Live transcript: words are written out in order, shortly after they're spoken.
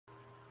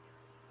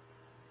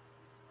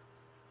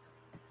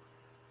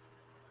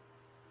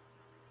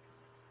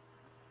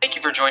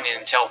you for joining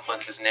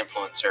Intellifluence as an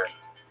influencer.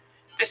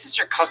 This is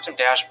your custom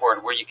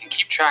dashboard where you can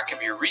keep track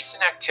of your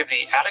recent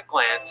activity at a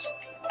glance,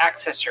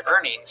 access your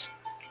earnings,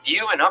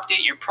 view and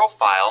update your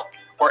profile,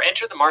 or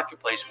enter the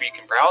marketplace where you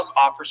can browse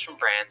offers from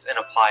brands and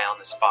apply on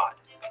the spot.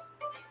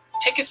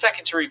 Take a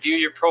second to review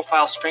your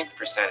profile strength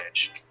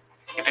percentage.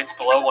 If it's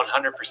below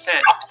 100%,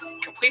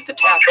 complete the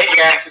tasks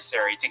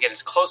necessary to get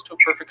as close to a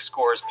perfect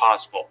score as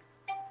possible.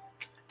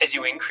 As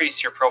you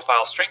increase your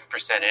profile strength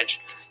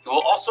percentage, you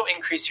will also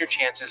increase your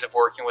chances of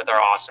working with our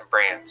awesome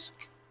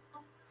brands.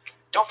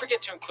 Don't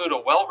forget to include a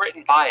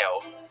well-written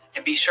bio,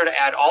 and be sure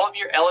to add all of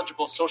your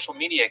eligible social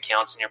media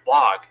accounts in your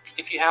blog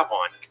if you have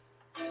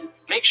one.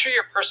 Make sure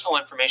your personal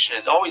information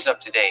is always up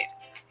to date,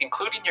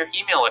 including your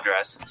email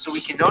address, so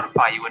we can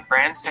notify you when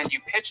brands send you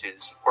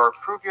pitches or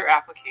approve your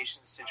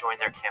applications to join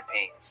their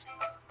campaigns.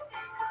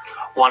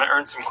 Want to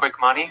earn some quick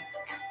money?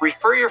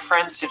 Refer your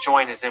friends to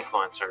join as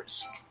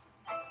influencers.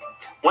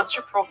 Once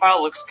your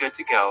profile looks good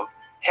to go,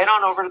 head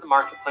on over to the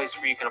marketplace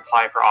where you can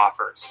apply for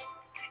offers.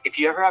 If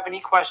you ever have any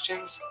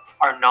questions,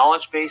 our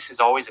knowledge base is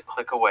always a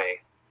click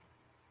away.